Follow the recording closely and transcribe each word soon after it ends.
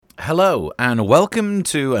Hello, and welcome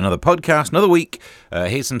to another podcast, another week.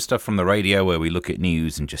 Here's some stuff from the radio where we look at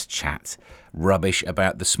news and just chat rubbish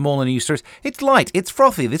about the smaller news stories. It's light, it's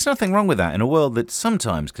frothy, there's nothing wrong with that in a world that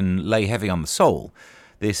sometimes can lay heavy on the soul.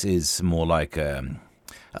 This is more like a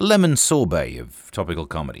lemon sorbet of topical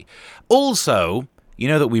comedy. Also, you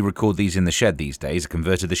know that we record these in the shed these days. I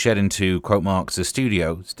converted the shed into, quote marks, a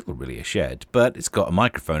studio. It's still really a shed, but it's got a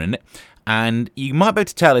microphone in it. And you might be able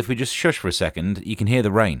to tell if we just shush for a second, you can hear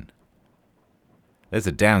the rain. There's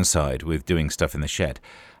a downside with doing stuff in the shed.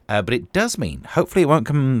 But it does mean, hopefully it won't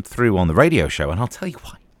come through on the radio show, and I'll tell you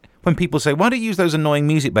why. When people say, why do you use those annoying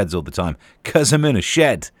music beds all the time? Because I'm in a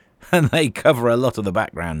shed, and they cover a lot of the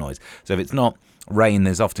background noise. So if it's not rain,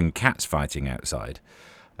 there's often cats fighting outside.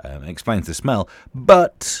 It explains the smell,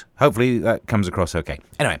 but hopefully that comes across okay.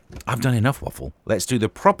 Anyway, I've done enough waffle. Let's do the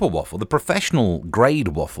proper waffle, the professional grade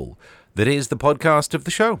waffle that is the podcast of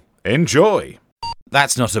the show. Enjoy!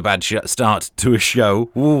 That's not a bad start to a show.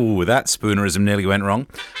 Ooh, that spoonerism nearly went wrong.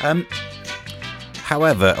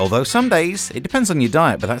 However, although some days, it depends on your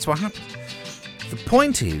diet, but that's what happens. The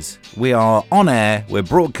point is, we are on air, we're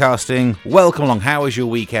broadcasting. Welcome along. How was your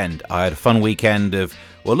weekend? I had a fun weekend of,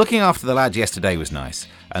 looking after the lads yesterday was nice.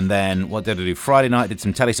 And then, what did I do? Friday night, did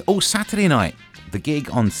some telly. Saturday night. The gig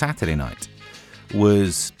on Saturday night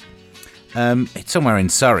was, it's somewhere in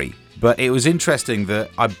Surrey. But it was interesting that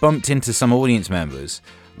I bumped into some audience members.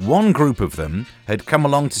 One group of them had come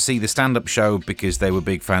along to see the stand-up show because they were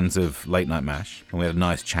big fans of Late Night MASH, and we had a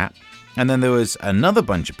nice chat. And then there was another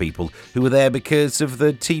bunch of people who were there because of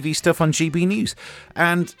the TV stuff on GB News.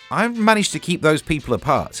 And I managed to keep those people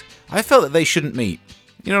apart. I felt that they shouldn't meet.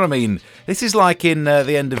 You know what I mean? This is like in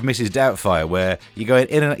the end of Mrs. Doubtfire, where you go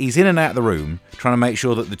he's in and out of the room, trying to make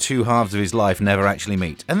sure that the two halves of his life never actually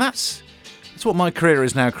meet. And that's what my career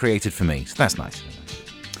has now created for me. So that's nice.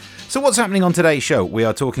 So what's happening on today's show? We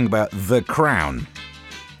are talking about The Crown.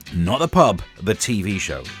 Not the pub, the TV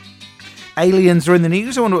show. Aliens are in the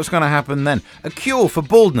news. I wonder what's going to happen then. A cure for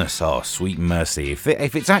baldness. Oh, sweet mercy. If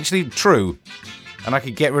it's actually true, and I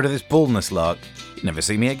could get rid of this baldness lark, you'd never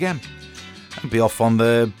see me again. I'd be off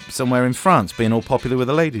on somewhere in France, being all popular with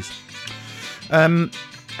the ladies.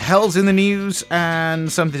 Hell's in the news,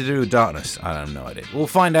 and something to do with darkness. I have no idea. We'll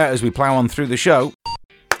find out as we plough on through the show.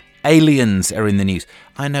 Aliens are in the news.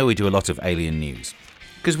 I know we do a lot of alien news,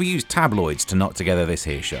 because we use tabloids to knot together this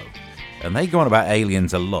here show. And they go on about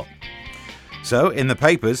aliens a lot. So, in the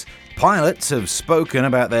papers, pilots have spoken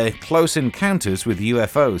about their close encounters with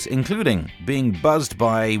UFOs, including being buzzed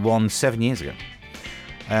by one 7 years ago.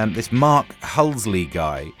 This Mark Hulsley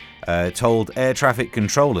guy told air traffic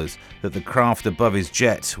controllers that the craft above his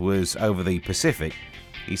jet was over the Pacific.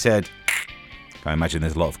 He said, I imagine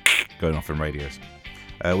there's a lot of going off in radios.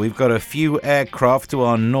 We've got a few aircraft to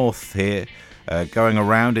our north here, going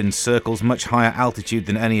around in circles much higher altitude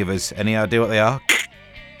than any of us. Any idea what they are?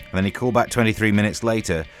 And then he called back 23 minutes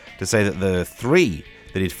later to say that the 3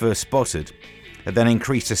 that he'd first spotted had then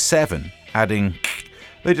increased to 7, adding,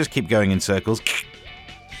 they just keep going in circles.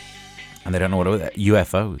 And they don't know what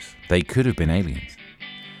UFOs. They could have been aliens.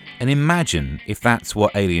 And imagine if that's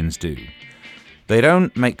what aliens do. They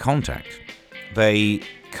don't make contact. They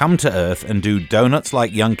come to Earth and do donuts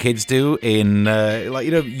like young kids do in,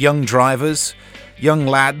 young drivers, young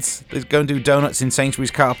lads. They go and do donuts in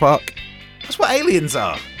Sainsbury's car park. That's what aliens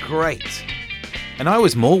are. Great. And I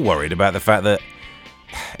was more worried about the fact that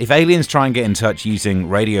if aliens try and get in touch using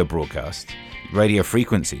radio broadcasts, radio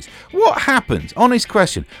frequencies, what happens? Honest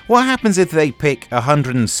question. What happens if they pick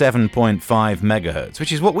 107.5 megahertz,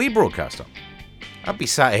 which is what we broadcast on? I'd be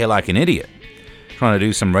sat here like an idiot trying to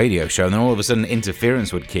do some radio show, and then all of a sudden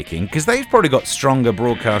interference would kick in, because they've probably got stronger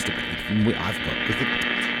broadcast than I've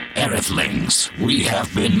got. Earthlings, we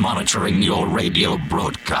have been monitoring your radio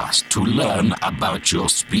broadcast to learn about your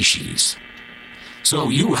species. So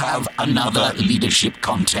you have another leadership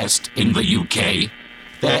contest in the UK.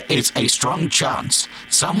 There is a strong chance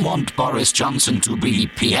some want Boris Johnson to be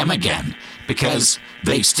PM again because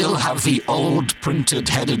they still have the old printed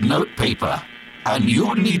headed notepaper, and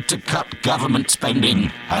you need to cut government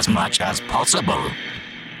spending as much as possible.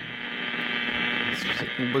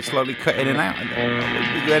 We'll slowly cut in and out.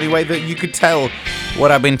 Anyway, that you could tell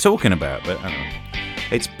what I've been talking about, but I don't know.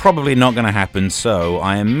 It's probably not going to happen, so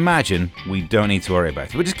I imagine we don't need to worry about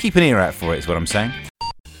it. We'll just keep an ear out for it, is what I'm saying.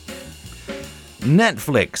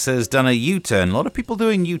 Netflix has done a U-turn. A lot of people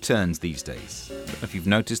doing U-turns these days. I don't know if you've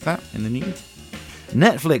noticed that in the news.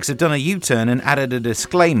 Netflix have done a U-turn and added a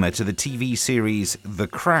disclaimer to the TV series The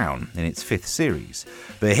Crown in its 5th series.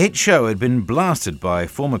 The hit show had been blasted by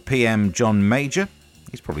former PM John Major,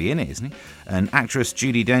 he's probably in it, isn't he? And actress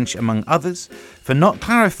Judi Dench, among others, for not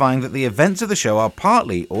clarifying that the events of the show are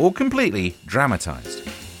partly or completely dramatised.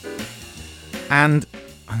 And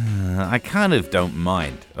I kind of don't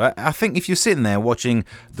mind. I think if you're sitting there watching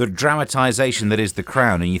the dramatisation that is The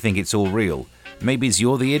Crown and you think it's all real, maybe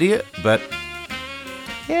you're the idiot, but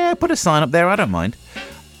yeah, put a sign up there, I don't mind.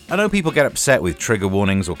 I know people get upset with trigger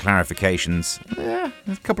warnings or clarifications. Yeah,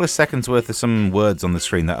 a couple of seconds worth of some words on the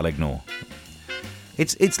screen that I'll ignore.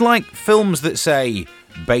 It's like films that say,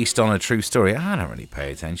 based on a true story. I don't really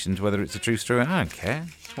pay attention to whether it's a true story. I don't care.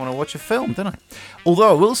 I just want to watch a film, don't I? Although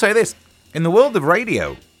I will say this, in the world of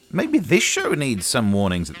radio, maybe this show needs some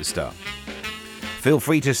warnings at the start. Feel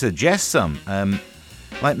free to suggest some,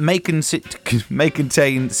 like may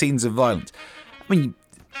contain scenes of violence. I mean,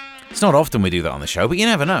 it's not often we do that on the show, but you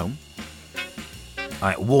never know.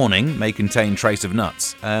 Like, warning, may contain trace of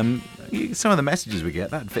nuts. Some of the messages we get,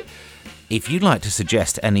 that'd fit. If you'd like to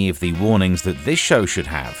suggest any of the warnings that this show should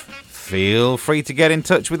have, feel free to get in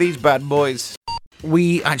touch with these bad boys.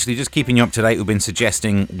 We actually, just keeping you up to date, we've been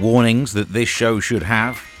suggesting warnings that this show should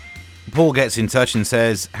have. Paul gets in touch and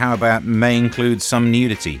says, how about may include some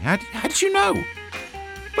nudity? How did you know?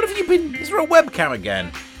 What have you been... Is there a webcam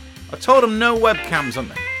again? I told him no webcams on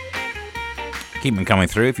there. Keep them coming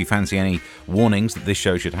through if you fancy any warnings that this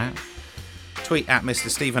show should have. Tweet at Mr.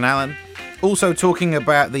 Stephen Allen. Also talking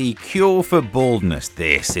about the cure for baldness.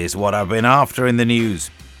 This is what I've been after in the news.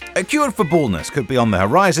 A cure for baldness could be on the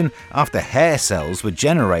horizon after hair cells were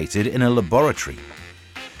generated in a laboratory.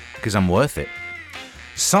 Because I'm worth it.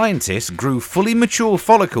 Scientists grew fully mature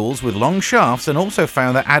follicles with long shafts and also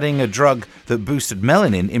found that adding a drug that boosted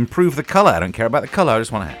melanin improved the colour. I don't care about the colour, I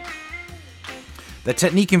just want hair. The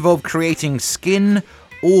technique involved creating skin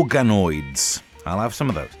organoids. I'll have some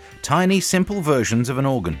of those. Tiny, simple versions of an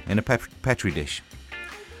organ in a petri dish.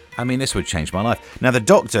 I mean, this would change my life. Now, the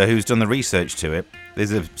doctor who's done the research to it,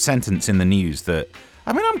 there's a sentence in the news that...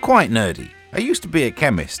 I mean, I'm quite nerdy. I used to be a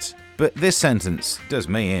chemist, but this sentence does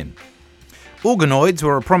me in. Organoids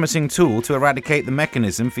were a promising tool to eradicate the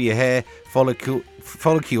mechanism for your hair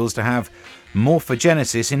follicles to have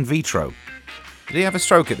morphogenesis in vitro. Did he have a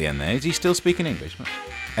stroke at the end there? Is he still speaking English?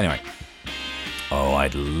 Anyway. Oh,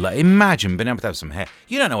 I'd imagine being able to have some hair.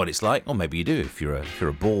 You don't know what it's like. Or maybe you do if you're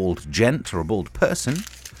a bald gent or a bald person.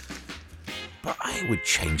 But it would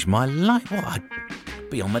change my life. Well, I'd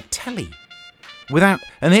be on the telly.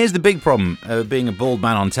 And here's the big problem of being a bald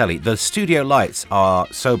man on telly. The studio lights are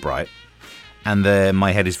so bright and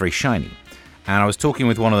my head is very shiny. And I was talking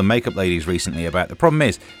with one of the makeup ladies recently about the problem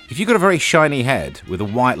is, if you've got a very shiny head with a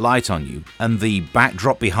white light on you and the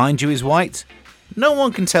backdrop behind you is white, no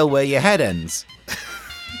one can tell where your head ends.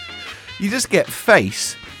 You just get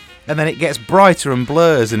face, and then it gets brighter and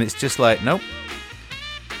blurs, and it's just like, nope.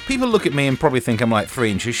 People look at me and probably think I'm like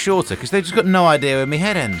 3 inches shorter, because they've just got no idea where my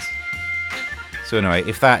head ends. So anyway,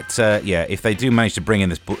 if they do manage to bring in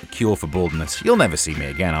this cure for baldness, you'll never see me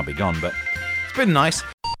again, I'll be gone, but it's been nice.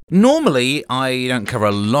 Normally, I don't cover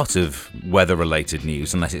a lot of weather-related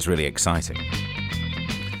news unless it's really exciting.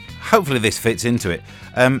 Hopefully this fits into it.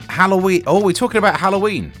 Halloween. Oh, we're talking about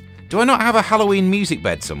Halloween. Do I not have a Halloween music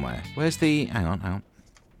bed somewhere? Where's the... Hang on.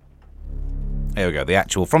 There we go, the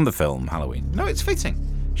actual, from the film, Halloween. No, it's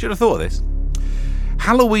fitting. Should have thought of this.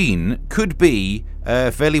 Halloween could be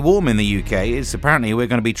fairly warm in the UK, as apparently we're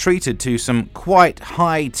going to be treated to some quite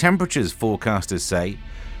high temperatures, forecasters say.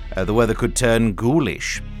 The weather could turn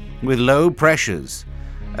ghoulish, with low pressures,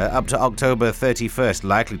 up to October 31st,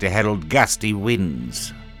 likely to herald gusty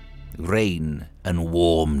winds, rain, and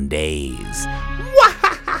warm days.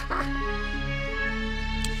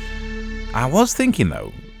 I was thinking,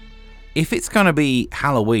 though, if it's going to be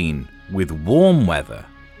Halloween with warm weather,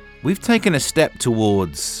 we've taken a step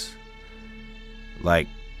towards, like,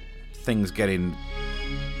 things getting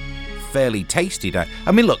fairly tasty.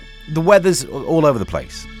 I mean, look, the weather's all over the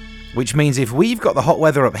place, which means if we've got the hot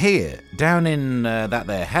weather up here, down in that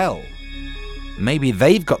there hell, maybe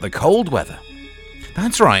they've got the cold weather.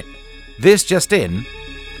 That's right. This just in,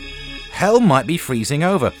 hell might be freezing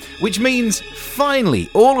over, which means, finally,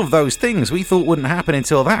 all of those things we thought wouldn't happen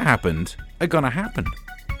until that happened are going to happen.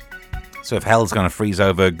 So if hell's going to freeze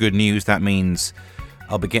over, good news, that means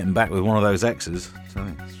I'll be getting back with one of those exes. So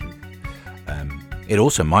it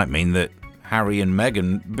also might mean that Harry and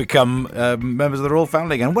Meghan become members of the royal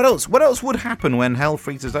family again. What else would happen when hell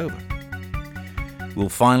freezes over? We'll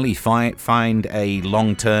finally find a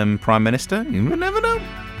long-term prime minister? You never know.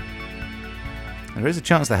 There is a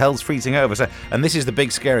chance that hell's freezing over. And this is the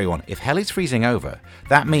big scary one. If hell is freezing over,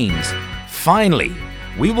 that means, finally,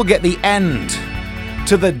 we will get the end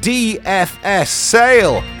to the DFS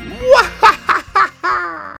sale.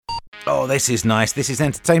 Oh, this is nice. This is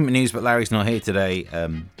entertainment news, but Larry's not here today.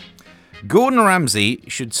 Gordon Ramsay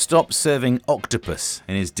should stop serving octopus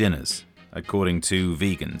in his dinners, according to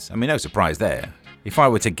vegans. I mean, no surprise there. If I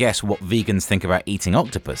were to guess what vegans think about eating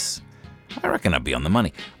octopus, I reckon I'd be on the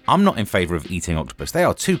money. I'm not in favour of eating octopus. They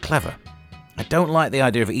are too clever. I don't like the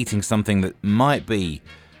idea of eating something that might be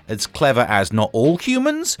as clever as not all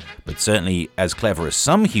humans, but certainly as clever as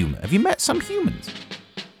some humans. Have you met some humans?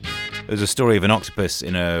 There's a story of an octopus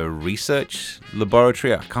in a research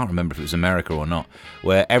laboratory, I can't remember if it was America or not,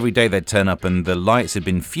 where every day they'd turn up and the lights had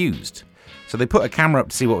been fused. So they put a camera up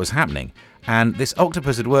to see what was happening, and this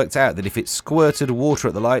octopus had worked out that if it squirted water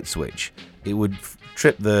at the light switch, it would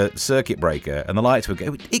trip the circuit breaker and the lights would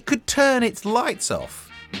go. It could turn its lights off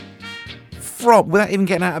without even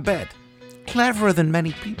getting out of bed. Cleverer than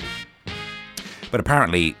many people. But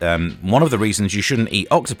apparently, one of the reasons you shouldn't eat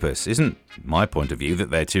octopus isn't my point of view that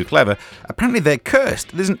they're too clever. Apparently they're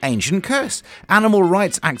cursed. There's an ancient curse. Animal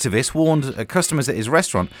rights activists warned customers at his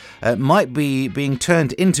restaurant might be being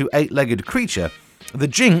turned into eight-legged creature. The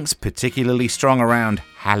jinx particularly strong around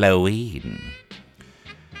Halloween.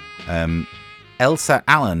 Elsa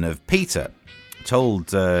Allen of PETA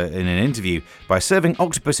told in an interview, by serving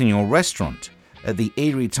octopus in your restaurant at the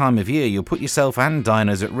eerie time of year, you'll put yourself and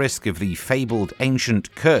diners at risk of the fabled ancient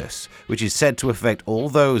curse, which is said to affect all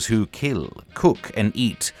those who kill, cook, and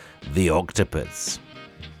eat the octopus.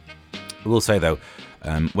 I will say, though,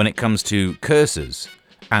 when it comes to curses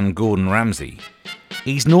and Gordon Ramsay,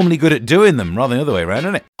 he's normally good at doing them rather than the other way around,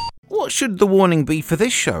 isn't it? What should the warning be for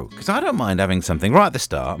this show? Because I don't mind having something right at the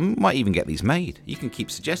start. I might even get these made. You can keep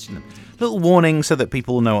suggesting them. Little warning so that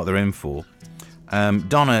people know what they're in for.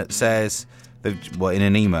 Donna says, in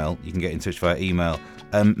an email, you can get in touch via email,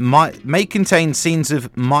 may contain scenes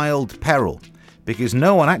of mild peril, because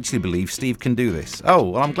no one actually believes Steve can do this. Oh,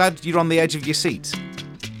 well, I'm glad you're on the edge of your seat.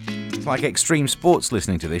 It's like extreme sports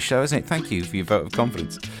listening to this show, isn't it? Thank you for your vote of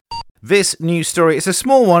confidence. This news story, it's a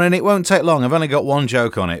small one and it won't take long. I've only got one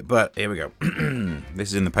joke on it, but here we go. This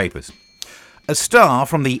is in the papers. A star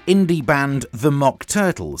from the indie band The Mock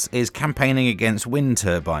Turtles is campaigning against wind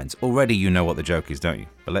turbines. Already you know what the joke is, don't you?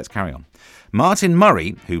 But let's carry on. Martin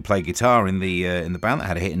Murray, who played guitar in the band that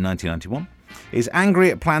had a hit in 1991, is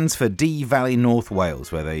angry at plans for Dee Valley, North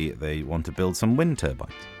Wales, where they want to build some wind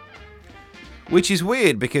turbines. Which is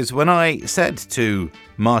weird, because when I said to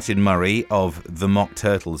Martin Murray of The Mock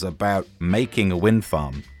Turtles about making a wind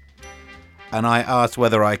farm, and I asked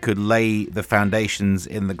whether I could lay the foundations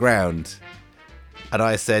in the ground, and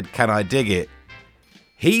I said, can I dig it?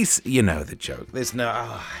 You know the joke. It's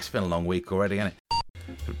been a long week already, hasn't it?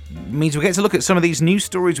 It means we get to look at some of these news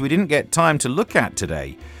stories we didn't get time to look at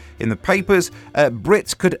today. In the papers,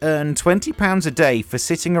 Brits could earn £20 a day for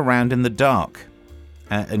sitting around in the dark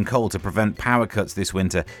and cold to prevent power cuts this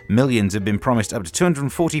winter. Millions have been promised up to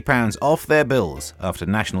 £240 off their bills after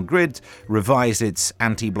National Grid revised its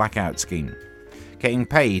anti-blackout scheme. Getting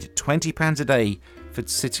paid £20 a day for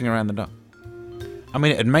sitting around the dark. I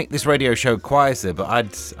mean, it'd make this radio show quieter, but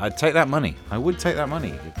I'd take that money. I would take that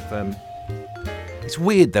money. It's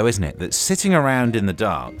weird, though, isn't it, that sitting around in the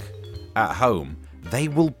dark at home, they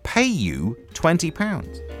will pay you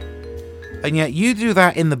 £20. And yet you do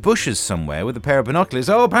that in the bushes somewhere with a pair of binoculars.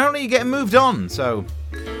 Oh, apparently you're getting moved on. So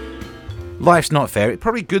life's not fair. It's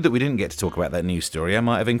probably good that we didn't get to talk about that news story. I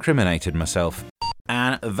might have incriminated myself.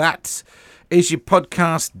 And that is your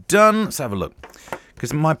podcast done. Let's have a look.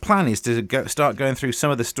 Because my plan is to start going through some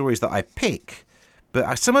of the stories that I pick.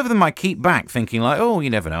 But some of them I keep back thinking like, oh, you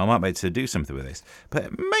never know, I might be able to do something with this.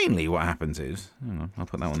 But mainly what happens is, I'll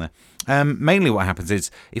put that one there. Mainly what happens is,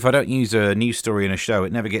 if I don't use a news story in a show,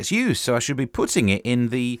 it never gets used. So I should be putting it in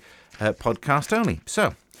the podcast only.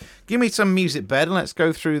 So, give me some music bed and let's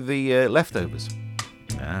go through the leftovers.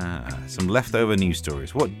 Some leftover news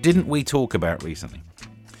stories. What didn't we talk about recently?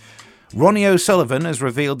 Ronnie O'Sullivan has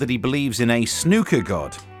revealed that he believes in a snooker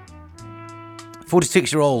god.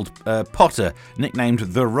 46-year-old Potter, nicknamed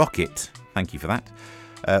The Rocket, thank you for that,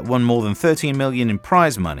 won more than $13 million in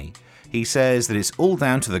prize money. He says that it's all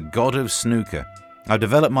down to the god of snooker. I've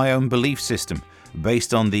developed my own belief system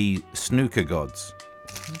based on the snooker gods.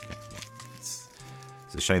 Okay. It's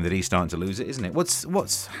a shame that he's starting to lose it, isn't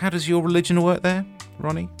it? How does your religion work there,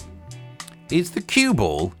 Ronnie? Is the cue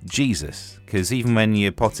ball Jesus? Because even when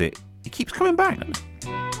you pot it, it keeps coming back.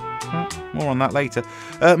 More on that later.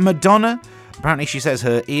 Madonna. Apparently she says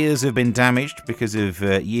her ears have been damaged because of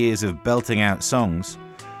years of belting out songs.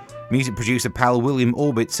 Music producer pal William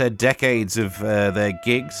Orbit said decades of their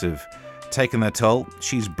gigs have taken their toll.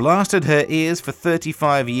 She's blasted her ears for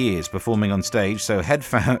 35 years performing on stage, so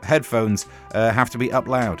headphones have to be up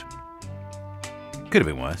loud. Could have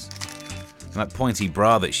been worse. that pointy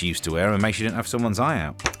bra that she used to wear and make sure she didn't have someone's eye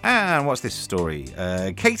out. And what's this story?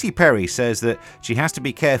 Katy Perry says that she has to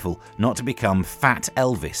be careful not to become Fat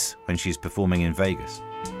Elvis when she's performing in Vegas.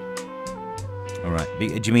 All right.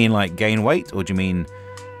 Do you mean like gain weight, or do you mean...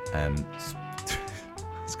 I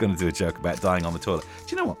was going to do a joke about dying on the toilet.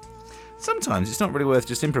 Do you know what? Sometimes it's not really worth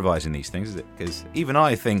just improvising these things, is it? Because even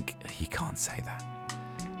I think, you can't say that.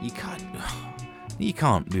 You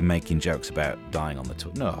can't be making jokes about dying on the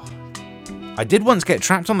toilet. No. I did once get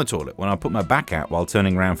trapped on the toilet when I put my back out while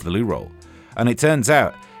turning around for the loo roll. And it turns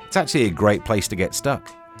out it's actually a great place to get stuck.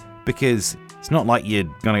 Because it's not like you're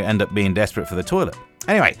going to end up being desperate for the toilet.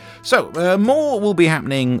 Anyway, so more will be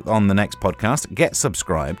happening on the next podcast. Get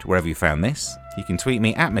subscribed wherever you found this. You can tweet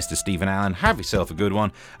me at Mr. Stephen Allen. Have yourself a good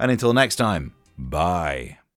one. And until next time, bye.